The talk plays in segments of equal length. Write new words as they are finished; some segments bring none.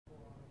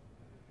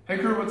Hey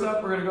crew, what's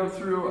up? We're going to go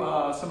through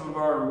some of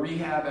our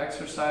rehab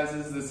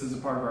exercises. This is a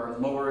part of our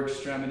lower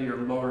extremity or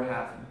lower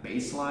half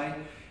baseline.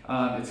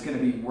 It's going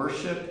to be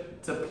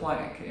worship to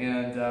plank,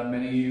 and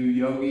many of you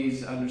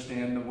yogis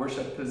understand the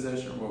worship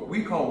position, or what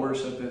we call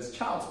worship is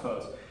child's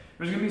pose.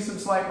 There's going to be some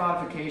slight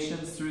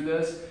modifications through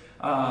this,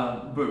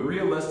 but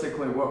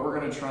realistically what we're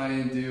going to try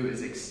and do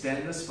is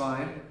extend the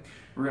spine.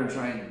 We're going to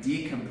try and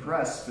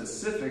decompress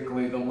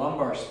specifically the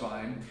lumbar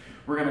spine.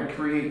 We're going to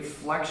create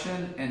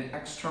flexion and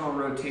external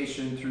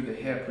rotation through the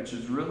hip, which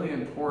is really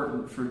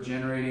important for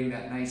generating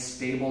that nice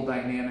stable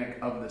dynamic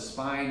of the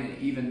spine and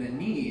even the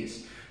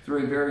knees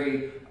through a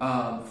very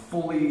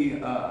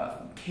fully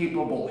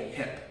capable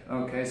hip.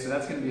 Okay, so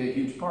that's going to be a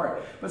huge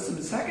part. But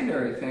some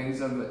secondary things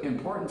of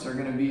importance are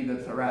going to be the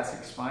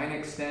thoracic spine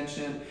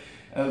extension,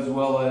 as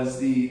well as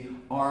the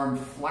arm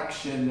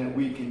flexion that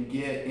we can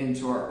get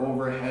into our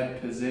overhead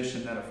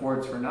position that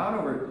affords for not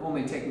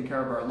only taking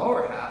care of our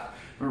lower half,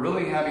 but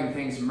really having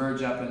things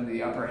merge up into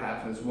the upper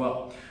half as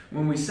well.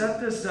 When we set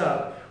this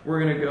up,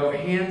 we're going to go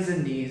hands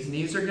and knees.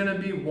 Knees are going to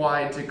be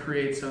wide to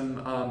create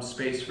some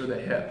space for the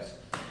hips.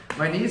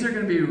 My knees are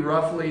going to be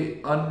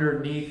roughly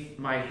underneath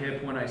my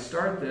hip when I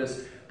start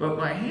this, but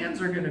my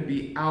hands are going to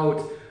be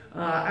out,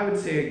 I would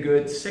say a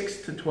good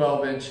 6 to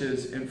 12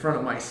 inches in front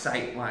of my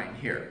sight line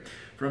here.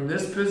 From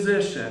this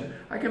position,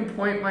 I can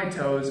point my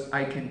toes,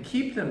 I can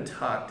keep them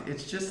tucked.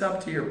 It's just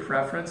up to your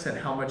preference and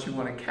how much you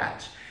want to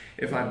catch.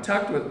 If I'm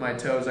tucked with my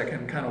toes, I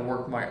can kind of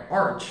work my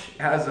arch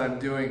as I'm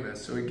doing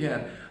this. So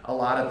again, a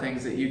lot of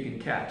things that you can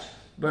catch.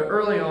 But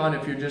early on,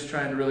 if you're just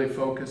trying to really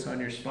focus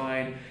on your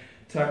spine,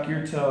 tuck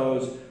your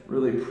toes,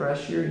 really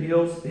press your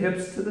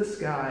hips to the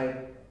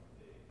sky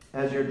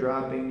as you're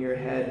dropping your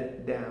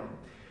head down.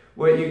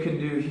 What you can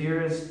do here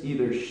is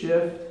either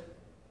shift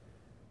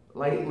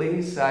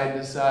lightly side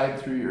to side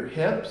through your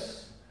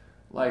hips,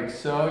 like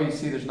so. You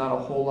see there's not a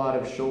whole lot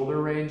of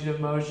shoulder range of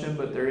motion,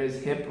 but there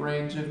is hip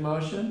range of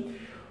motion.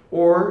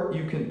 Or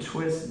you can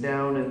twist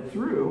down and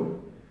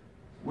through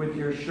with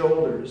your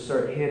shoulders.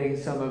 Start hitting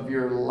some of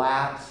your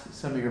lats,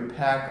 some of your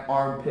pec,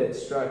 armpit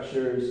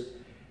structures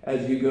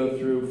as you go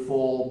through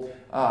full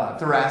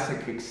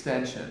thoracic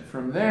extension.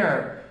 From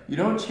there, you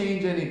don't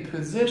change any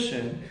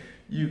position.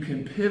 You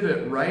can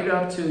pivot right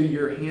up to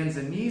your hands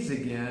and knees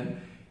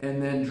again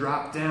and then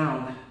drop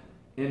down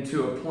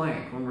into a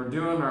plank. When we're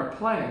doing our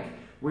plank,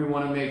 we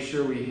want to make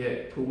sure we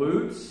hit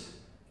glutes,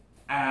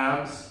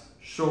 abs,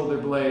 shoulder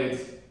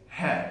blades,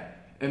 head,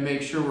 and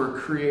make sure we're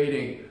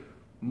creating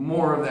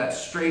more of that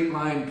straight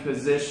line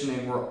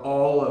positioning where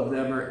all of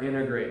them are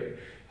integrated.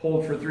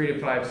 Hold for 3 to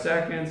 5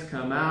 seconds,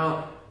 come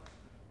out,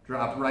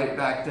 drop right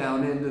back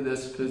down into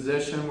this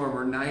position where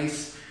we're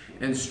nice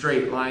and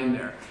straight line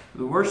there.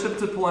 The worship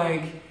to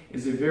plank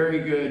is a very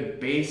good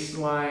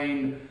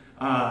baseline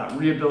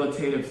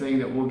rehabilitative thing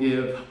that will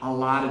give a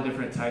lot of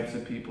different types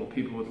of people.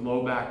 People with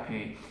low back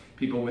pain,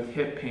 people with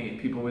hip pain,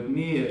 people with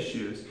knee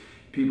issues,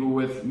 people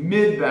with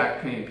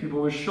mid-back pain,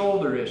 people with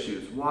shoulder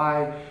issues.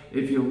 Why?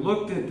 If you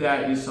looked at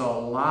that, you saw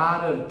a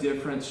lot of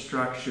different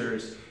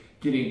structures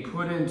getting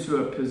put into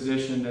a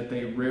position that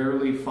they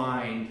rarely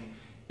find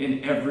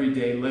in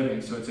everyday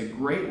living. So it's a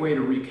great way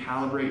to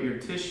recalibrate your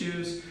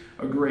tissues,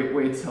 a great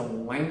way to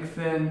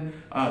lengthen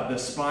the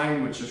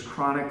spine, which is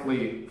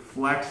chronically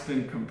flexed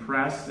and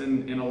compressed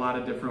in a lot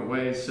of different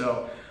ways.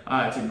 So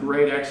it's a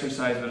great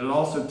exercise, but it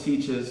also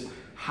teaches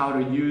how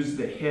to use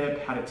the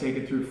hip, how to take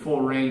it through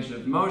full range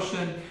of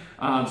motion,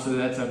 so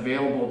that's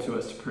available to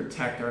us to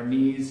protect our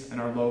knees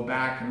and our low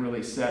back and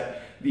really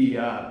set the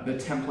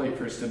template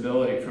for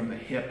stability from the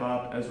hip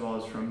up as well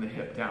as from the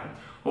hip down.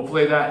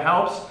 Hopefully that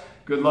helps.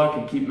 Good luck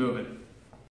and keep moving.